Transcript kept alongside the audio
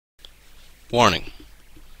Warning.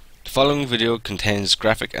 The following video contains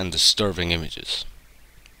graphic and disturbing images.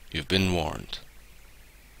 You've been warned.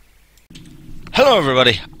 Hello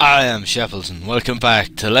everybody, I am Shepples and welcome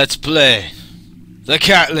back to Let's Play The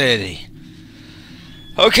Cat Lady.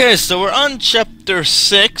 Okay, so we're on chapter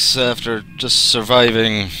 6 after just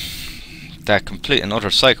surviving that complete and utter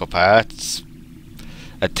psychopath's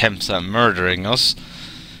attempts at murdering us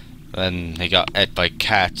when he got ate by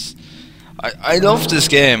cats. I love this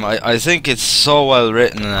game. I think it's so well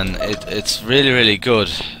written and it's really good.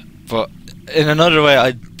 But in another way,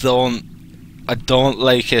 I don't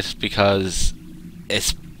like it because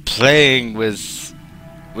it's playing with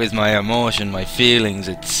my emotion, my feelings.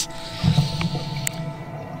 It's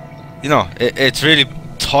it's really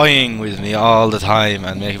toying with me all the time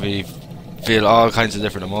and making me feel all kinds of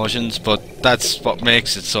different emotions. But that's what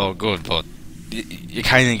makes it so good. But you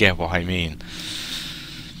kind of get what I mean.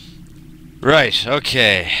 Right,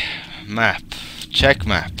 okay. Map. Check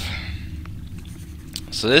map.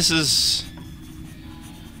 So this is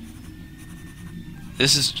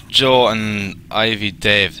Joe and Ivy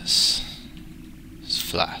Davis'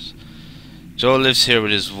 flat. Joe lives here with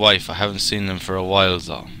his wife. I haven't seen them for a while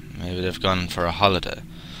though. Maybe they've gone for a holiday.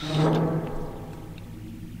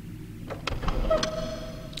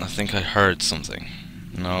 I think I heard something.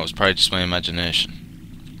 No, it was probably just my imagination.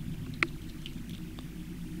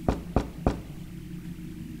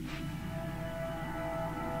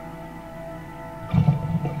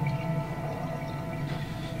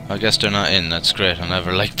 I guess they're not in, that's great, I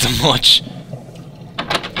never liked them much.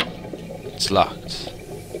 It's locked.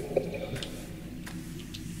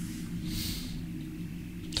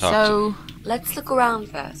 So, let's look around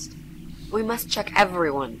first. We must check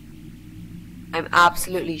everyone. I'm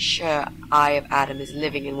absolutely sure Eye of Adam is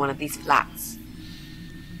living in one of these flats.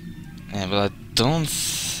 Yeah, but I don't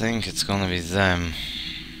think it's gonna be them.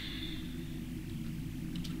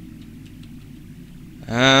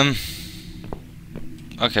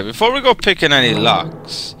 Okay, before we go picking any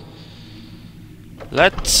locks,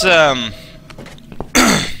 let's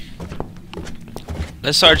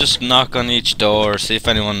let's start just knock on each door, see if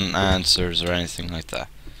anyone answers or anything like that.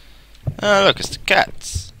 Oh, look, it's the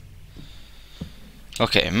cats.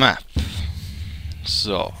 Okay, map.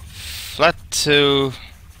 So, flat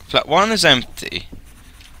 1 is empty.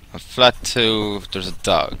 And flat 2, there's a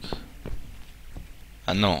dog.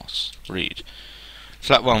 A note. Read.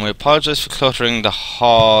 Flat 1, we apologise for cluttering the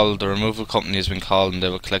hall. The removal company has been called and they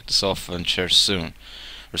will collect the sofa and chairs soon.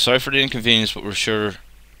 We're sorry for the inconvenience, but we're sure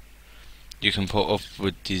you can put up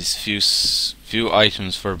with these few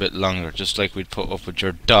items for a bit longer, just like we'd put up with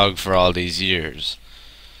your dog for all these years.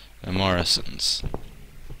 The Morrisons.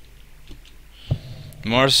 The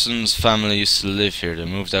Morrisons' family used to live here. They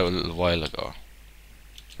moved out a little while ago.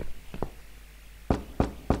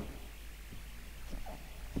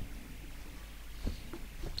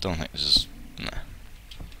 Don't think this is...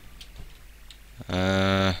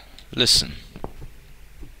 nah. Listen.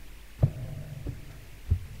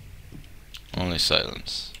 Only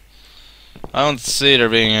silence. I don't see there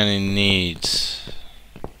being any need.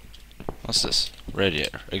 What's this?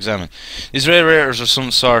 Radiator. Examine. These radiators are some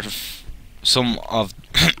of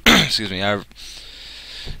excuse me, are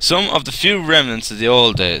some of the few remnants of the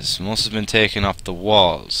old days. Most have been taken off the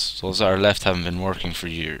walls. Those that are left haven't been working for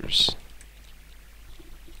years.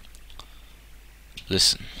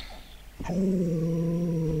 Listen.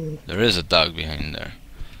 There is a dog behind there.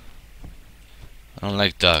 I don't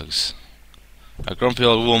like dogs. A grumpy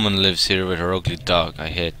old woman lives here with her ugly dog. I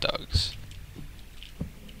hate dogs.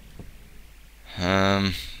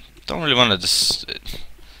 Don't really want to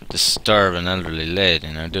disturb an elderly lady,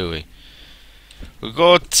 now do we? We'll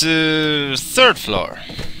go to 3rd floor.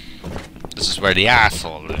 This is where the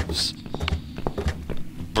asshole lives.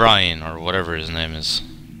 Brian, or whatever his name is.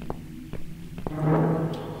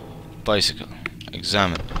 Bicycle.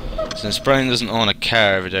 Examine. Since Brian doesn't own a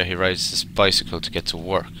car, every day he rides this bicycle to get to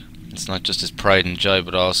work. It's not just his pride and joy,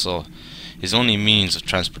 but also his only means of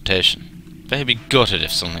transportation. Bet he'd be gutted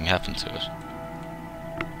if something happened to it.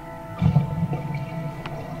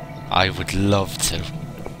 I would love to.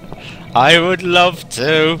 I would love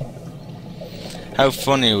to! How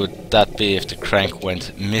funny would that be if the crank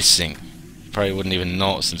went missing? Probably wouldn't even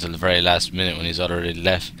notice until the very last minute when he's already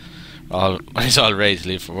left. When he's all ready to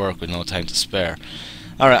leave for work with no time to spare.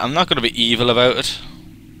 Alright, I'm not going to be evil about it.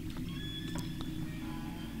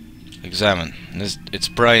 Examine. It's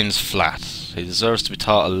Brian's flat. He deserves to be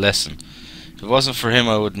taught a lesson. If it wasn't for him,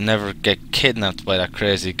 I would never get kidnapped by that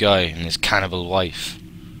crazy guy and his cannibal wife.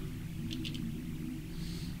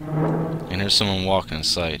 And there's someone walking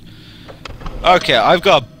inside. Okay, I've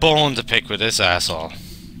got a bone to pick with this asshole.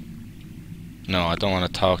 No, I don't want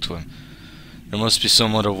to talk to him. There must be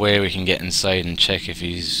some other way we can get inside and check if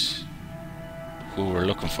he's who we're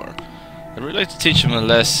looking for. I'd really like to teach him a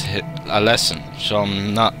lesson. Show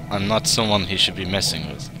him I'm not someone he should be messing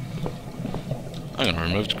with. I'm gonna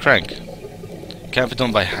remove the crank. It can't be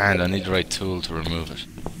done by hand. I need the right tool to remove it.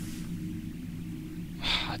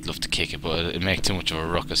 I'd love to kick it, but it'd make too much of a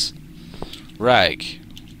ruckus. Rag.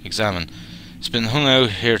 Examine. It's been hung out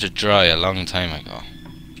here to dry a long time ago.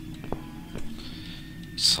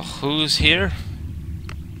 So who's here?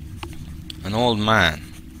 An old man.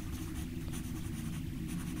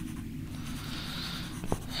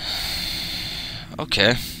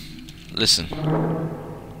 Okay. Listen.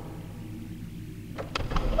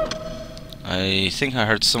 I think I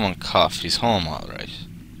heard someone cough. He's home alright.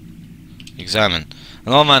 Examine.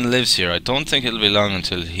 An old man lives here. I don't think it'll be long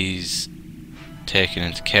until he's taken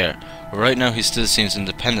into care. But right now he still seems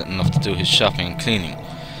independent enough to do his shopping and cleaning.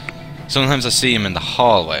 Sometimes I see him in the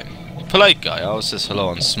hallway. Polite guy, always says hello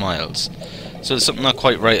and smiles. So there's something not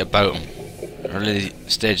quite right about him. Early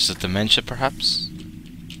stages of dementia, perhaps?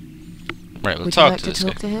 Right, we'll talk to this guy. Would you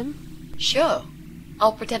like to talk to him? Sure.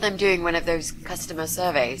 I'll pretend I'm doing one of those customer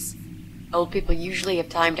surveys. Old people usually have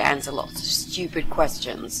time to answer lots of stupid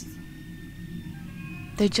questions.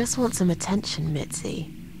 They just want some attention,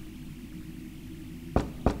 Mitzi.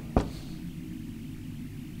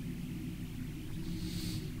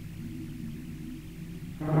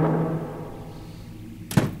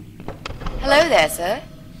 Hello there, sir.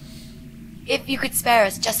 If you could spare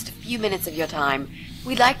us just a few minutes of your time,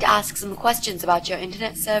 we'd like to ask some questions about your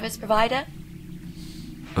internet service provider.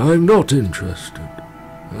 I'm not interested.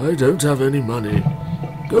 I don't have any money.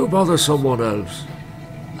 Go bother someone else.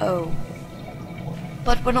 Oh.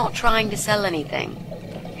 But we're not trying to sell anything.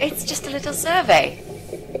 It's just a little survey.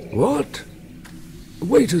 What?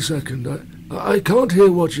 Wait a second. I can't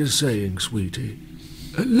hear what you're saying, sweetie.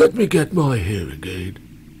 Let me get my hearing aid.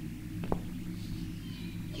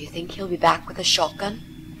 Do you think he'll be back with a shotgun?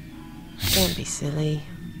 Don't be silly.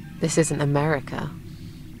 This isn't America.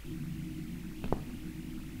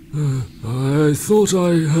 I thought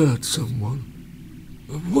I heard someone.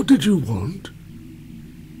 What did you want?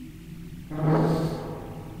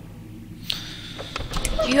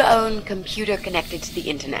 Do you own computer connected to the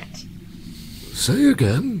internet? Say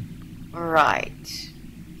again? Right.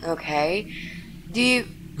 Okay. Do you...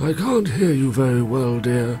 I can't hear you very well,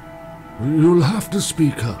 dear. You'll have to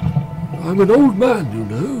speak up. I'm an old man, you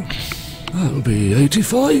know. I'll be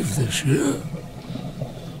 85 this year.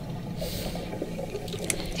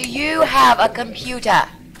 Do you have a computer?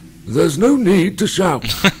 There's no need to shout.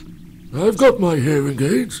 I've got my hearing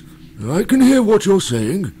aids. I can hear what you're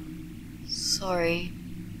saying. Sorry.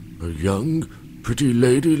 A young, pretty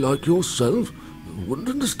lady like yourself wouldn't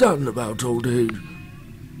understand about old age.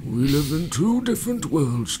 We live in two different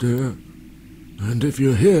worlds, dear. And if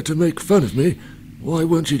you're here to make fun of me, why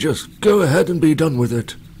won't you just go ahead and be done with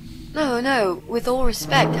it? No, with all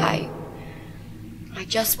respect, I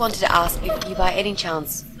just wanted to ask if you by any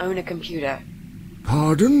chance own a computer.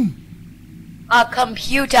 Pardon? A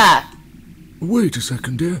computer! Wait a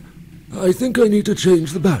second, dear. I think I need to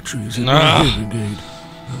change the batteries in my hearing aid.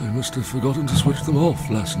 I must have forgotten to switch them off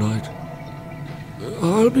last night.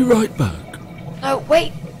 I'll be right back. No,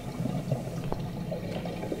 wait!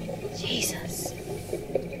 Jesus.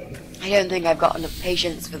 I don't think I've got enough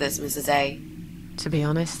patience for this, Mrs. A. To be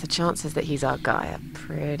honest, the chances that he's our guy are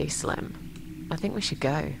pretty slim. I think we should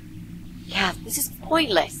go. Yeah, this is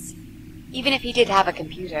pointless. Even if he did have a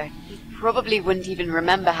computer, he probably wouldn't even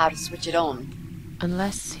remember how to switch it on.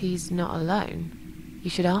 Unless he's not alone. You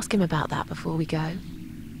should ask him about that before we go.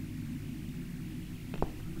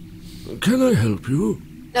 Can I help you?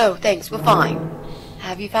 No, thanks, we're fine.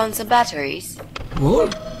 Have you found some batteries?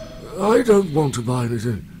 What? I don't want to buy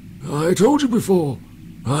anything. I told you before,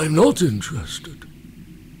 I'm not interested.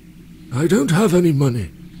 I don't have any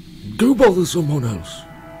money. Go bother someone else.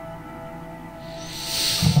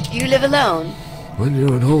 Do you live alone? When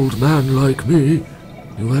you're an old man like me,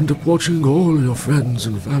 you end up watching all your friends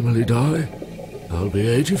and family die. I'll be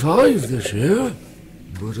 85 this year,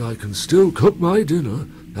 but I can still cook my dinner,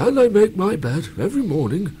 and I make my bed every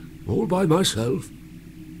morning, all by myself.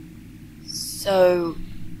 So,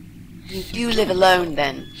 you do live alone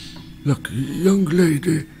then? Look, young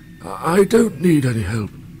lady, I don't need any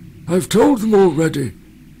help. I've told them already.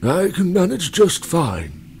 I can manage just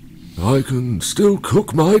fine. I can still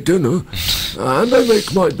cook my dinner, and I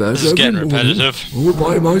make my bed This is every getting morning, repetitive. all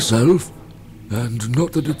by myself. And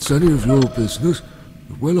not that it's any of your business,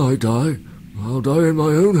 but when I die, I'll die in my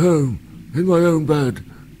own home, in my own bed.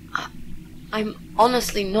 I'm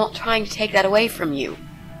honestly not trying to take that away from you.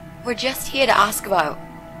 We're just here to ask about...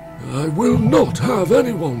 I will not have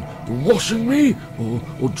anyone washing me,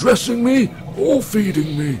 or dressing me, or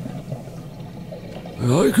feeding me.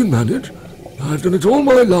 I can manage. I've done it all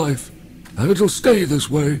my life, and it'll stay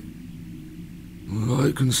this way.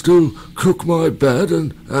 I can still cook my bed,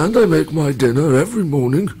 and I make my dinner every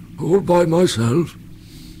morning, all by myself.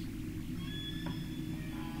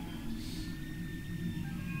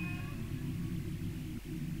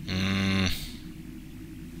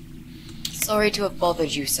 Sorry to have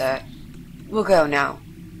bothered you, sir. We'll go now.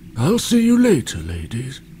 I'll see you later,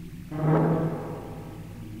 ladies.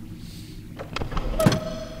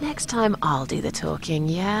 Next time I'll do the talking,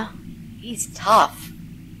 yeah? He's tough.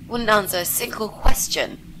 Wouldn't answer a single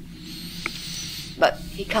question. But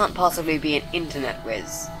he can't possibly be an internet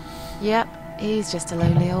whiz. Yep, he's just a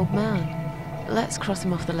lonely old man. Let's cross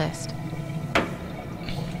him off the list.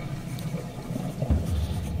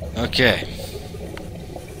 Okay.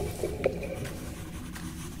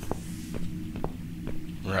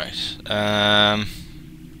 Right. I'm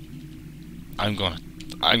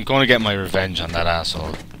gonna get my revenge on that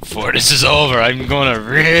asshole before this is over. I'm gonna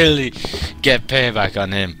really get payback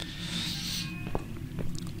on him.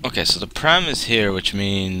 Okay, so the pram is here, which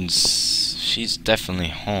means she's definitely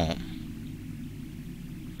home.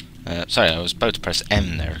 Sorry, I was about to press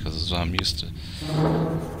M there because that's what I'm used to.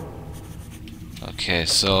 Okay,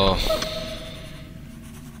 so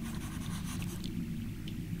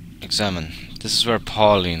examine. This is where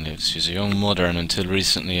Pauline lives. She's a young mother and until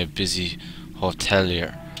recently a busy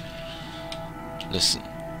hotelier. Listen.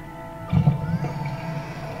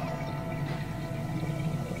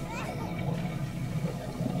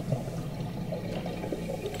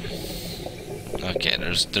 Okay,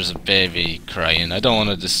 there's a baby crying. I don't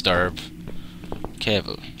want to disturb.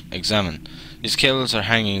 Cable. Examine. These cables are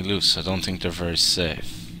hanging loose. I don't think they're very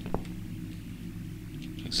safe.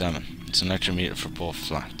 Examine. It's an electrometer for both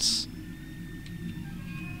flats.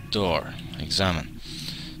 Door. Examine.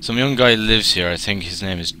 Some young guy lives here. I think his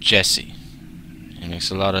name is Jesse. He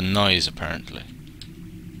makes a lot of noise apparently.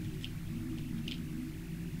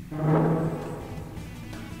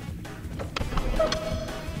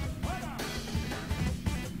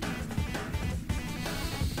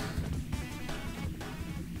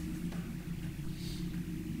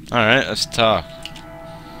 Alright, let's talk.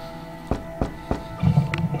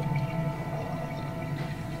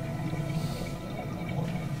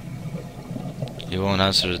 He won't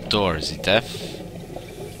answer the door. Is he deaf?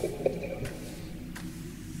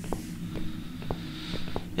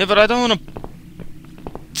 Yeah, but I don't want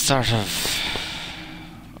to sort of...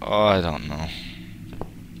 Oh, I don't know.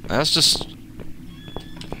 That's just...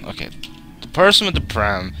 Okay. The person with the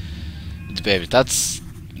pram, with the baby, that's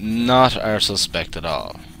not our suspect at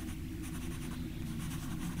all.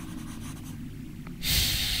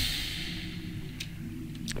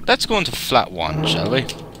 Let's go into flat 1, shall we?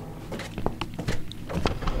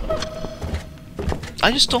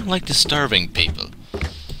 I just don't like disturbing people.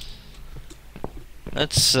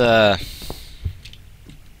 Let's,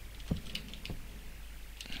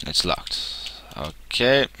 it's locked.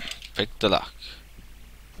 Okay, pick the lock.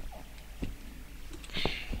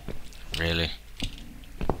 Really?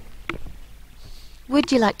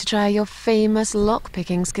 Would you like to try your famous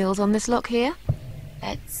lock-picking skills on this lock here?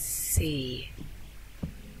 Let's see.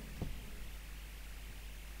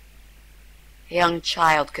 A young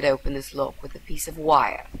child could open this lock with a piece of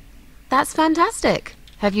wire. That's fantastic.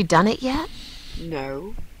 Have you done it yet?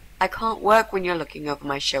 No. I can't work when you're looking over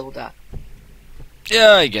my shoulder.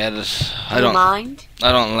 Yeah, I get it. Do you mind?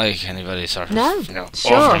 I don't like anybody sort of, No, you know,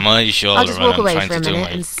 sure. over my shoulder I'll just when walk I'm away trying for a to do minute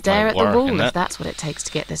my, and stare my at the work wall and if that. that's what it takes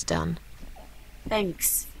to get this done.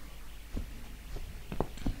 Thanks.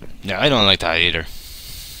 Yeah, I don't like that either.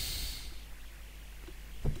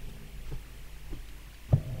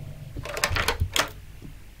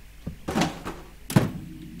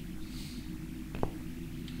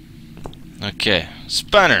 Okay,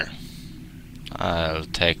 spanner. I'll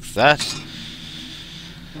take that.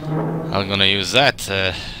 I'm gonna use that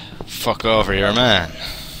to fuck over your man.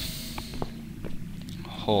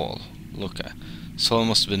 Hole. Look at. This hole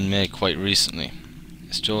must have been made quite recently.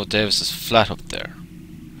 It's Joe Davis's flat up there.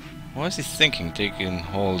 What is he thinking, digging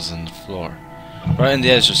holes in the floor? Right on the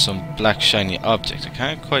edge of some black shiny object. I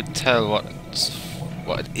can't quite tell what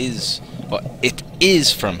it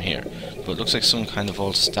is from here, but it looks like some kind of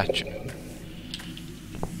old statue.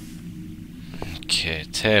 Okay,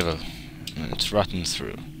 table. It's rotten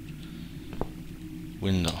through.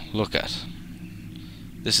 Window. Look at.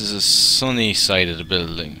 This is a sunny side of the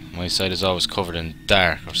building. My side is always covered in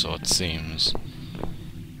dark, or so it seems.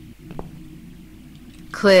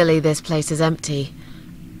 Clearly this place is empty.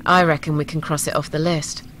 I reckon we can cross it off the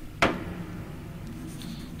list.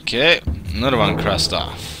 Okay, another one crossed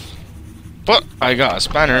off. But I got a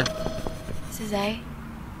spanner. Suzanne,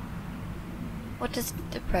 what does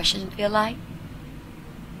depression feel like?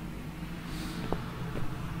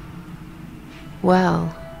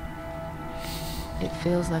 Well, it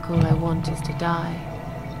feels like all I want is to die,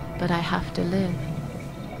 but I have to live.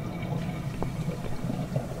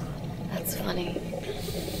 That's funny.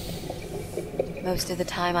 Most of the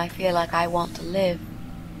time I feel like I want to live,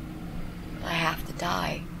 but I have to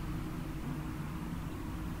die.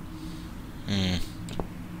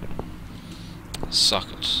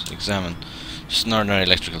 Socket. Examine. Just an ordinary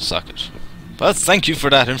electrical socket. Well, thank you for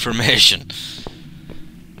that information.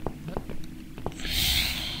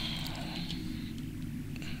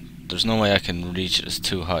 There's no way I can reach it, it's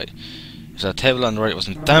too high. If that table on the right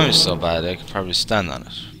wasn't damaged so bad, I could probably stand on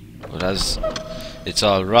it. But as it's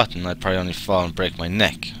all rotten, I'd probably only fall and break my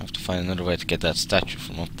neck. I have to find another way to get that statue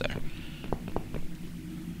from up there.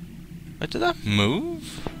 Wait, did that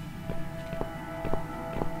move?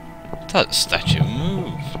 I thought the statue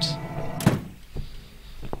moved.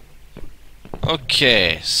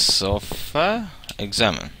 Okay, sofa.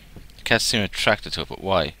 Examine. The cats seem attracted to it, but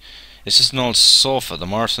why? It's just an old sofa. The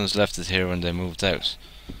Morrisons left it here when they moved out.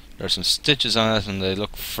 There are some stitches on it and they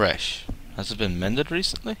look fresh. Has it been mended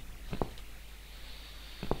recently?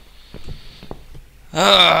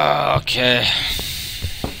 Ah, okay.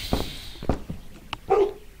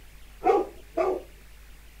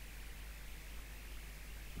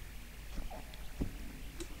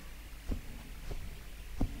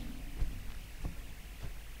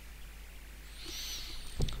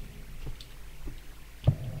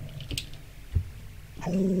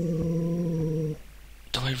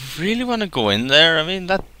 Do I really want to go in there? I mean,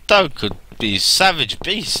 that dog could be a savage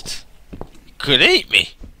beast. Could eat me.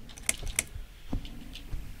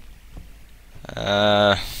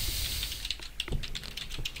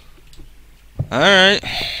 Alright.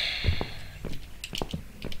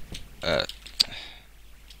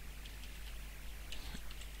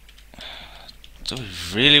 Do we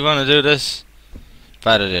really want to do this?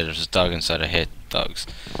 Bad idea, there's a dog inside. I hate dogs.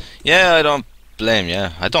 Yeah, I don't blame you.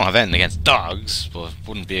 I don't have anything against dogs, but it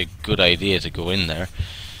wouldn't be a good idea to go in there.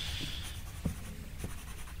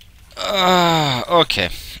 Okay.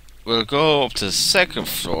 We'll go up to the second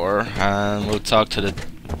floor and we'll talk to the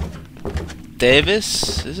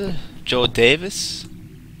Davis, is it? Joe Davis?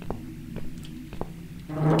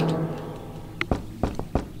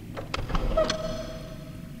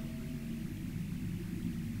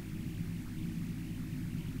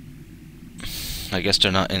 I guess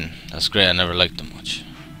they're not in. That's great, I never liked them much.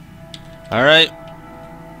 Alright.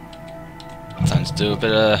 Time to do a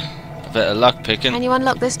bit of lock picking. Can you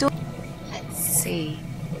unlock this door? Let's see.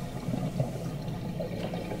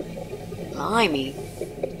 Blimey.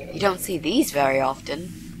 You don't see these very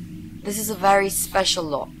often. This is a very special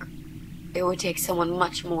lock. It would take someone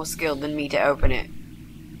much more skilled than me to open it.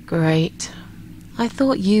 Great. I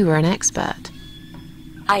thought you were an expert.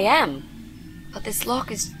 I am. But this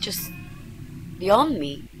lock is just beyond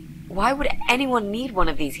me. Why would anyone need one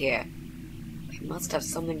of these here? They must have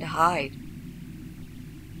something to hide.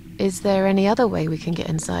 Is there any other way we can get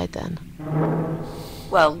inside then?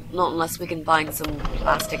 Well, not unless we can find some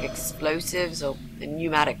plastic explosives or a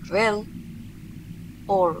pneumatic drill.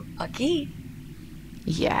 Or a key.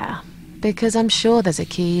 Yeah, because I'm sure there's a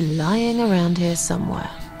key lying around here somewhere.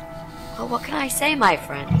 Well, what can I say, my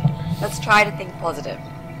friend? Let's try to think positive.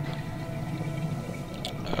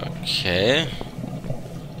 Okay.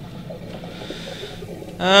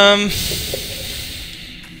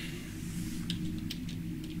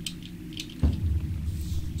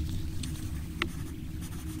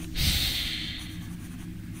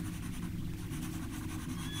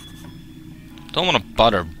 Don't want to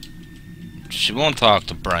bother. She won't talk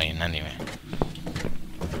to Brian anyway.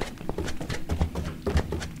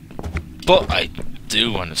 But I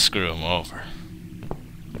do want to screw him over.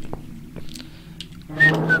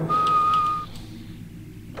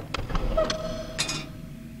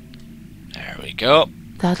 There we go.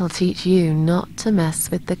 That'll teach you not to mess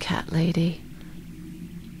with the cat lady.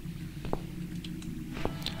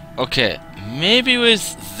 Okay, maybe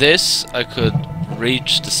with this I could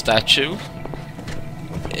reach the statue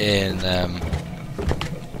in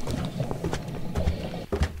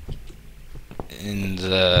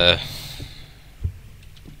the...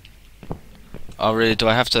 Oh really, do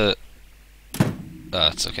I have to... Oh,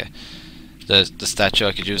 that's okay. The statue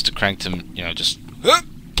I could use to crank to, you know, just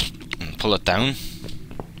and pull it down.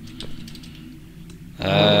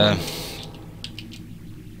 I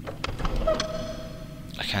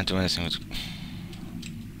can't do anything with...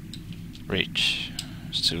 reach.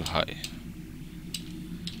 It's too high.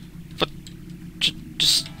 But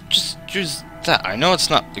just use that. I know it's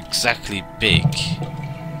not exactly big.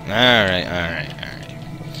 Alright.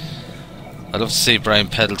 I'd love to see Brian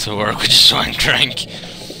pedal to work with his swine crank.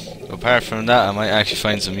 Apart from that, I might actually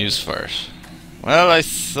find some use for it. Well, I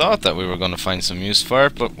thought that we were going to find some use for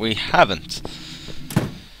it, but we haven't.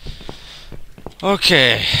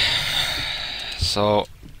 Okay. So,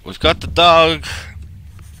 we've got the dog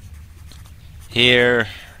here,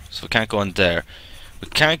 so we can't go in there. We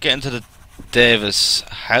can't get into the Davis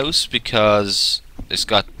house because it's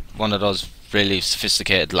got one of those really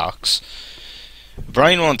sophisticated locks.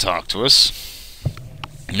 Brian won't talk to us,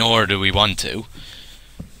 nor do we want to.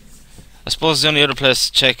 I suppose the only other place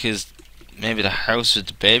to check is maybe the house with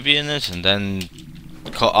the baby in it, and then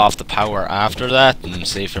cut off the power after that and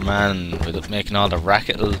see if your man, without making all the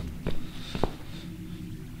racket, will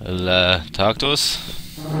talk to us.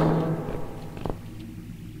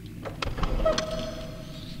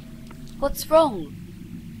 What's wrong?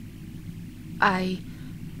 I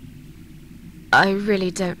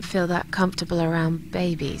really don't feel that comfortable around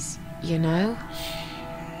babies, you know?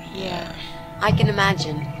 Yeah, I can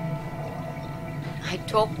imagine. I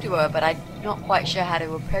talked to her, but I'm not quite sure how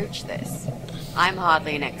to approach this. I'm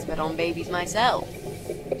hardly an expert on babies myself.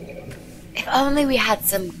 If only we had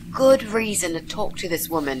some good reason to talk to this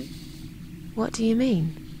woman. What do you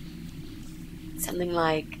mean? Something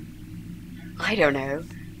like, I don't know,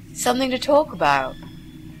 something to talk about.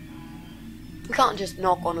 We can't just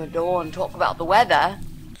knock on her door and talk about the weather.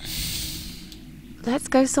 Let's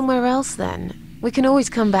go somewhere else then. We can always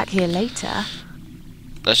come back here later.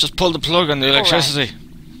 Let's just pull the plug on the electricity.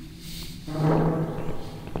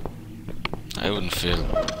 I wouldn't feel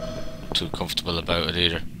too comfortable about it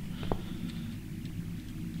either.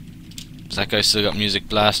 Has that guy still got music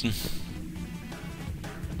blasting?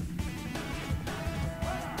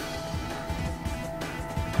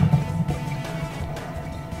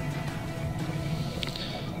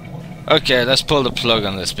 Okay, let's pull the plug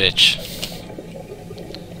on this bitch.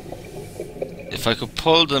 If I could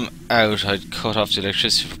pull them out, I'd cut off the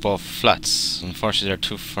electricity for both flats. Unfortunately, they're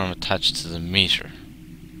too firm attached to the meter.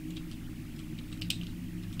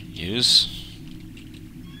 Use.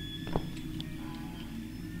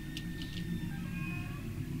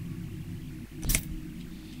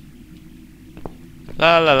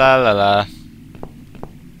 La la la la la.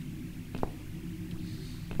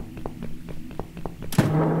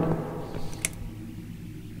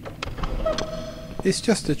 It's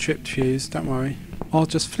just a tripped fuse, don't worry. I'll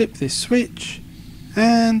just flip this switch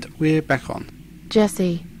and we're back on.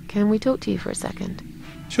 Jesse, can we talk to you for a second?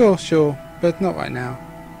 Sure, but not right now.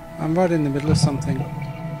 I'm right in the middle of something.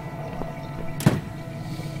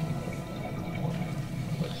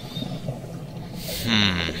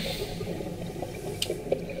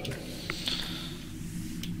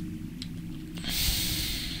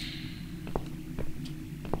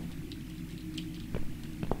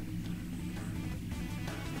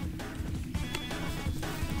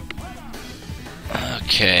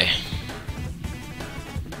 Okay.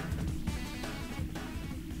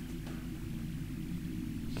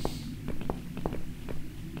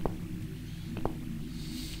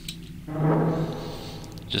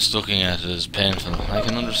 Just looking at it is painful. I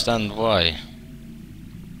can understand why.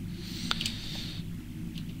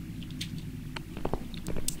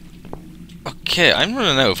 Okay, I'm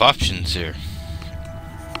running out of options here.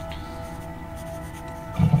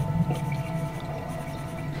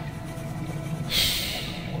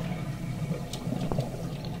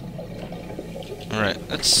 Alright,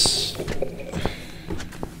 let's...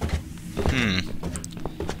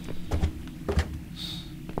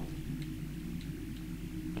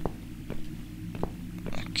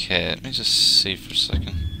 Okay, let me just see for a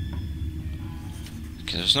second.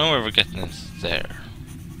 Okay, there's no way we're getting it there.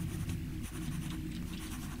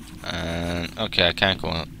 And, okay, I can't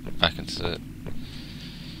go back into the...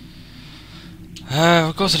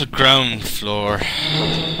 we'll go to the ground floor.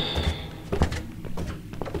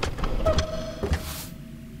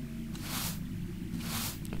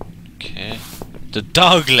 Okay. The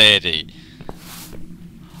dog lady!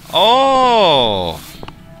 Oh!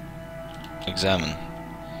 Examine.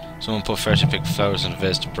 Someone put 30 picked flowers in a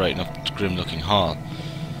vase to brighten up the grim looking hall.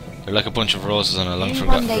 They're like a bunch of roses on a long forgotten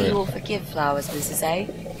One day you grave. will forgive flowers, Mrs. A.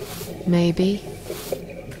 Maybe.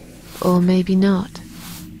 Or maybe not.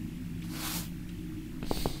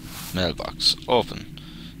 Mailbox. Open.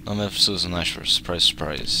 No mail for Susan Ashford. Surprise,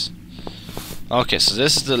 surprise. Okay, so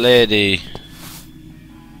this is the lady.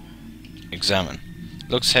 Examine.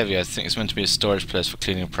 Looks heavy. I think it's meant to be a storage place for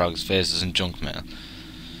cleaning progs, vases and junk mail.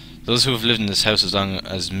 Those who have lived in this house as long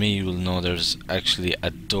as me will know there's actually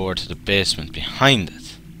a door to the basement behind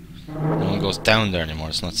it. No one goes down there anymore,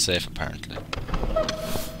 it's not safe apparently.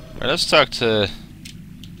 Right, let's talk to...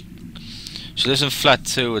 She lives in flat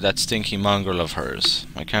 2 with that stinky mongrel of hers.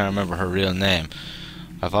 I can't remember her real name.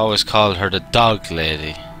 I've always called her the dog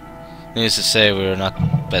lady. Needless to say, we're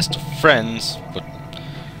not best of friends, but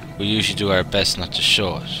we usually do our best not to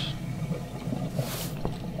show it.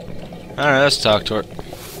 Alright, let's talk to her.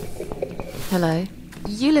 Hello.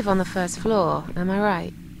 You live on the first floor, am I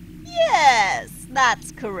right? Yes,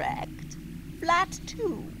 that's correct. Flat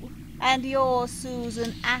 2. And you're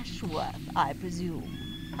Susan Ashworth, I presume.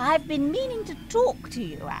 I've been meaning to talk to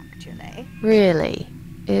you, actually. Really?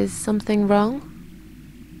 Is something wrong?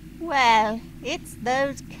 Well, it's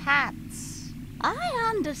those cats. I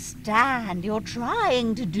understand you're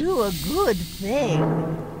trying to do a good thing,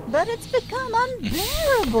 but it's become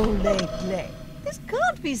unbearable lately. This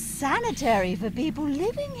can't be sanitary for people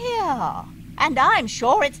living here. And I'm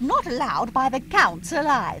sure it's not allowed by the council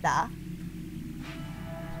either.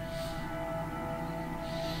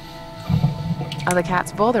 Are the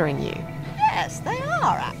cats bothering you? Yes, they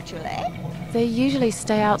are, actually. They usually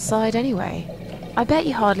stay outside anyway. I bet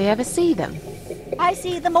you hardly ever see them. I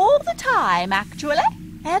see them all the time, actually.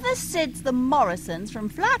 Ever since the Morrisons from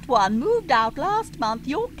Flat 1 moved out last month,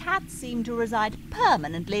 your cats seem to reside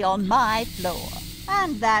permanently on my floor.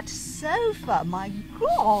 And that sofa, my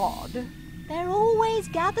God! They're always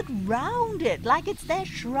gathered round it like it's their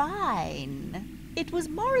shrine. It was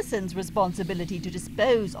Morrison's responsibility to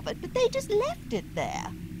dispose of it, but they just left it there.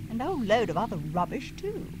 And a whole load of other rubbish,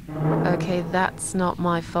 too. Okay, that's not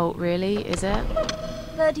my fault really, is it?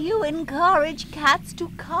 But you encourage cats to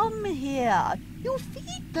come here. You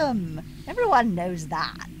feed them. Everyone knows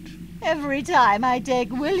that. Every time I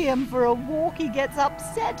take William for a walk, he gets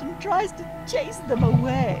upset and tries to chase them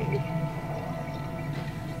away.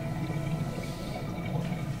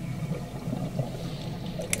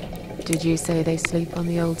 Did you say they sleep on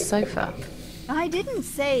the old sofa? I didn't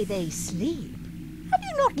say they sleep. Have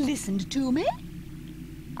you not listened to me?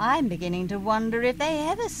 I'm beginning to wonder if they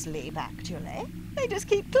ever sleep, actually. They just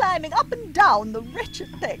keep climbing up and down, the wretched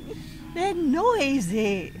thing. They're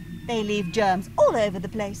noisy. They leave germs all over the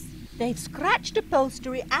place. They've scratched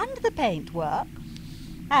upholstery and the paintwork.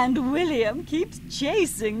 And William keeps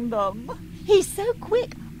chasing them. He's so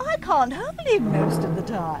quick, I can't hold him most of the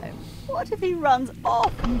time. What if he runs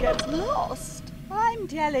off and gets lost? I'm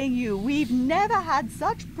telling you, we've never had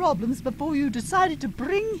such problems before you decided to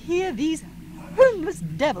bring here these homeless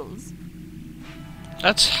devils.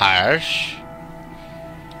 That's harsh.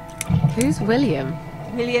 Who's William?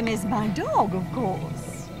 William is my dog, of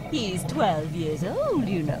course. He's 12 years old,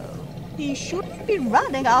 you know. He shouldn't be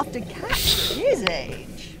running after cats at his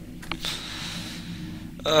age.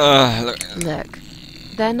 Look,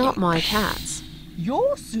 they're not my cats.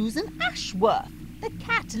 You're Susan Ashworth, the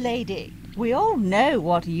cat lady. We all know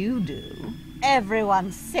what you do.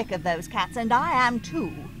 Everyone's sick of those cats, and I am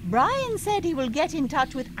too. Brian said he will get in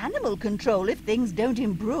touch with animal control if things don't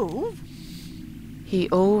improve. He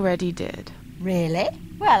already did. Really?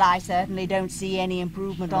 Well, I certainly don't see any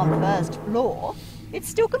improvement on the first floor. It's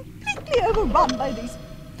still completely overrun by these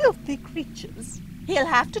filthy creatures. He'll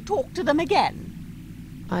have to talk to them again.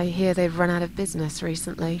 I hear they've run out of business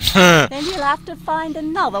recently. Then he'll have to find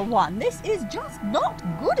another one. This is just not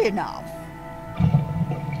good enough.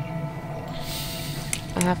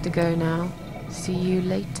 I have to go now. See you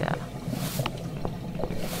later.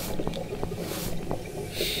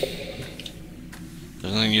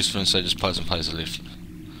 There's nothing useful inside just piles and piles of leaflet.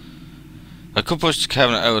 I could push the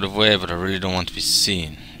cabinet out of the way, but I really don't want to be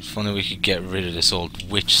seen. If only we could get rid of this old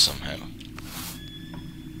witch somehow.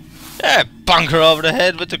 Yeah, bonk her over the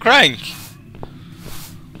head with the crank!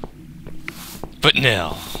 But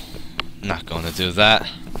no, not going to do that.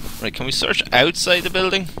 Right, can we search outside the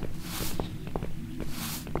building?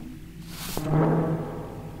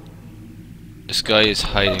 This guy is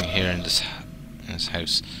hiding here in this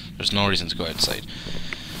house. There's no reason to go outside.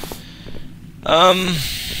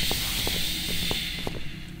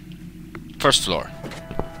 First floor.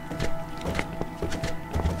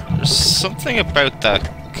 There's something about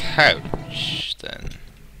that couch, then.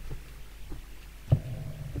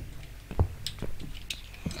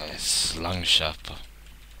 It's long shot.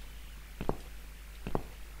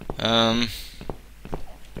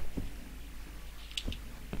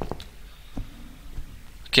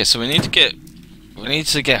 Okay, so we need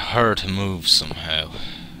to get her to move somehow.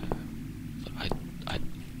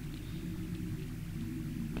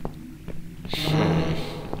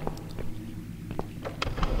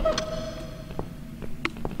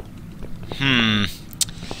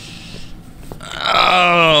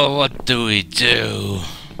 Oh, what do we do?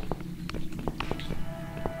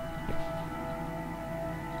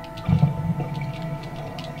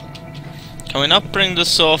 Can we not bring the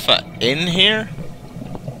sofa in here?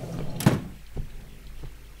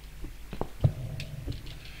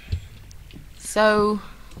 So,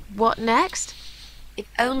 what next? If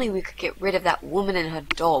only we could get rid of that woman and her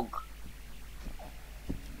dog.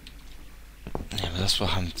 Yeah, but that's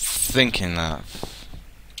what I'm thinking of.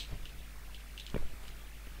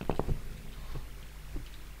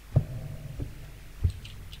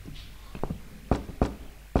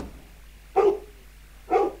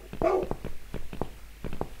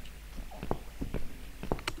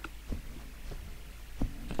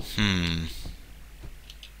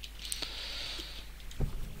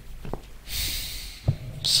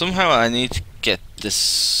 Somehow I need to get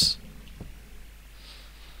this.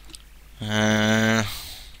 Let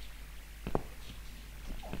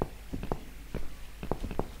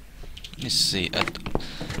me see.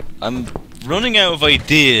 I'm running out of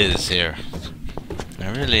ideas here. I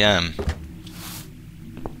really am.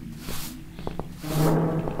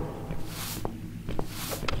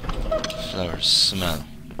 Flowers smell.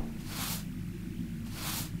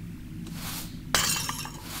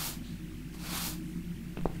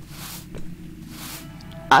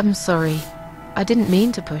 I'm sorry. I didn't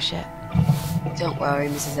mean to push it. Don't worry,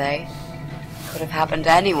 Mrs. A. Could have happened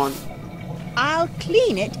to anyone. I'll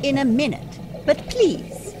clean it in a minute. But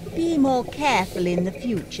please, be more careful in the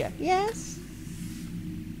future, yes?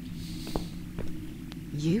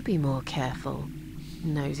 You be more careful,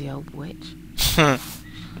 nosy old witch.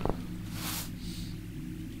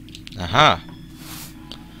 Aha.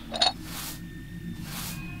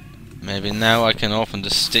 Maybe now I can open the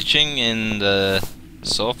stitching in the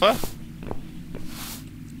sofa?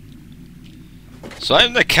 So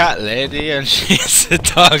I'm the cat lady and she's the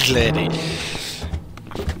dog lady.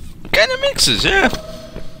 Kinda mixes, yeah.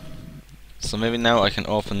 So maybe now I can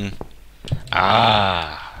open...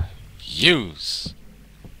 Ah! Use!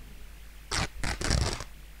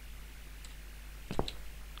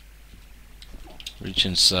 Reach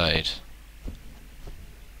inside.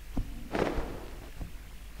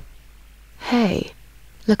 Hey,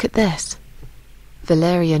 look at this.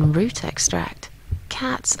 Valerian root extract.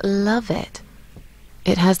 Cats love it.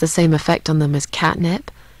 It has the same effect on them as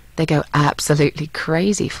catnip. They go absolutely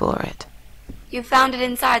crazy for it. You found it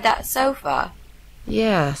inside that sofa?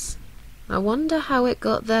 Yes. I wonder how it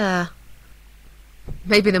got there.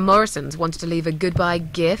 Maybe the Morrisons wanted to leave a goodbye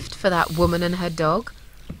gift for that woman and her dog?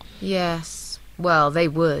 Yes. Well, they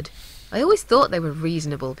would. I always thought they were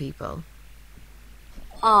reasonable people.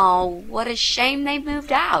 Oh, what a shame they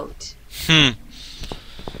moved out.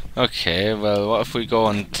 Okay, well, what if we go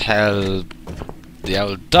and tell the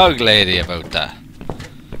old dog lady about that?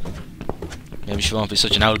 Maybe she won't be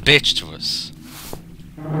such an old bitch to us.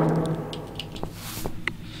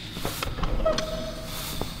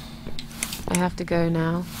 I have to go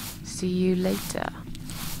now. See you later.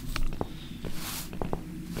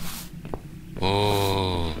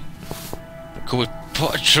 Oh, could we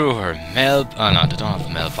put it through her mail? Oh no, they don't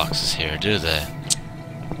have mailboxes here, do they?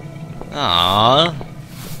 Aww.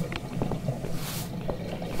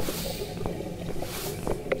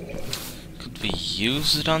 Could we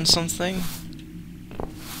use it on something?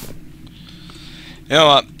 You know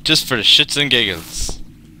what? Just for the shits and giggles.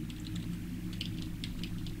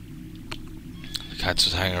 The cats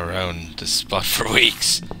would hang around this spot for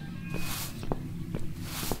weeks.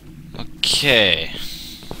 Okay.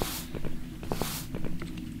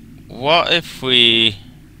 What if we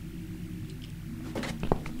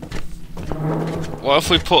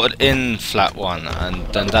put it in flat one, and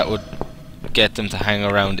then that would get them to hang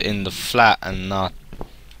around in the flat and not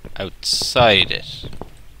outside it?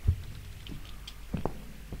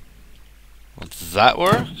 Would that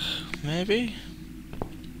work? Maybe?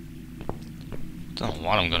 Don't know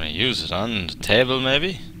what I'm gonna use it on. The table,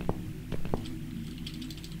 maybe?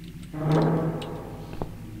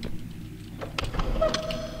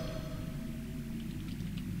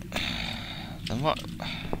 Then what?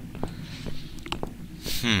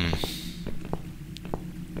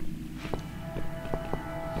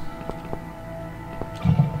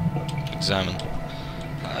 Examine.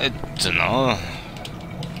 I don't know.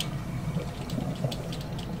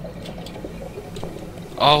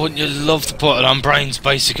 Oh, wouldn't you love to put it on Brian's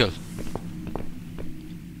bicycle?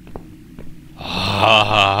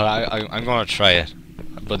 I'm gonna try it,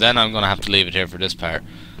 but then I'm gonna have to leave it here for this part.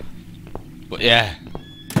 But yeah.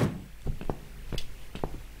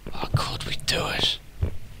 Oh, could we do it?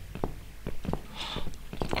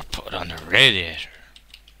 Or put it on the radiator?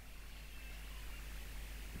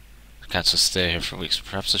 cats will stay here for weeks.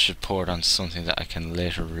 Perhaps I should pour it on something that I can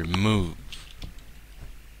later remove.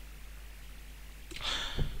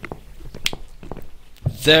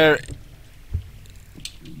 There's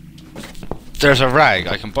a rag.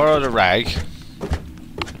 I can borrow the rag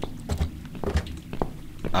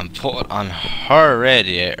and put it on her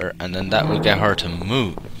radiator, and then that will get her to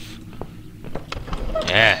move.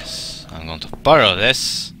 Yes, I'm going to borrow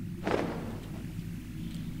this.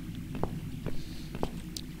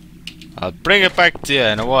 I'll bring it back to you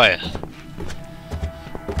in a while,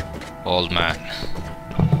 old man.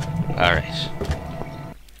 Alright.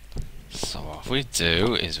 So what we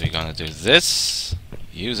do is we're gonna do this,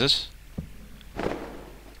 use it,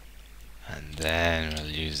 and then we'll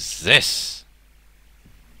use this.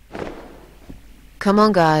 Come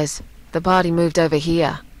on, guys. The party moved over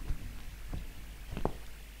here.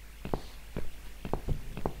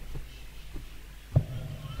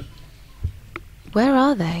 Where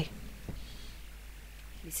are they?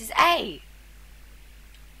 Mrs. A.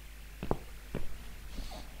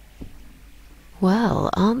 Well,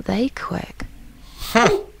 aren't they quick?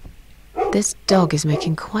 Huh. This dog is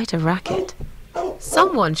making quite a racket.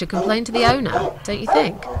 Someone should complain to the owner, don't you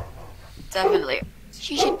think? Definitely.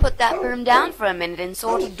 She should put that broom down for a minute and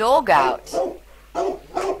sort a dog out.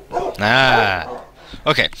 Ah.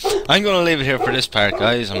 Okay, I'm going to leave it here for this part,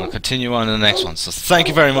 guys. I'm going to continue on in the next one. So thank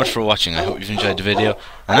you very much for watching. I hope you've enjoyed the video.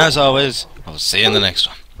 And as always, I will see you in the next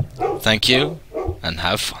one. Thank you, and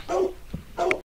have fun.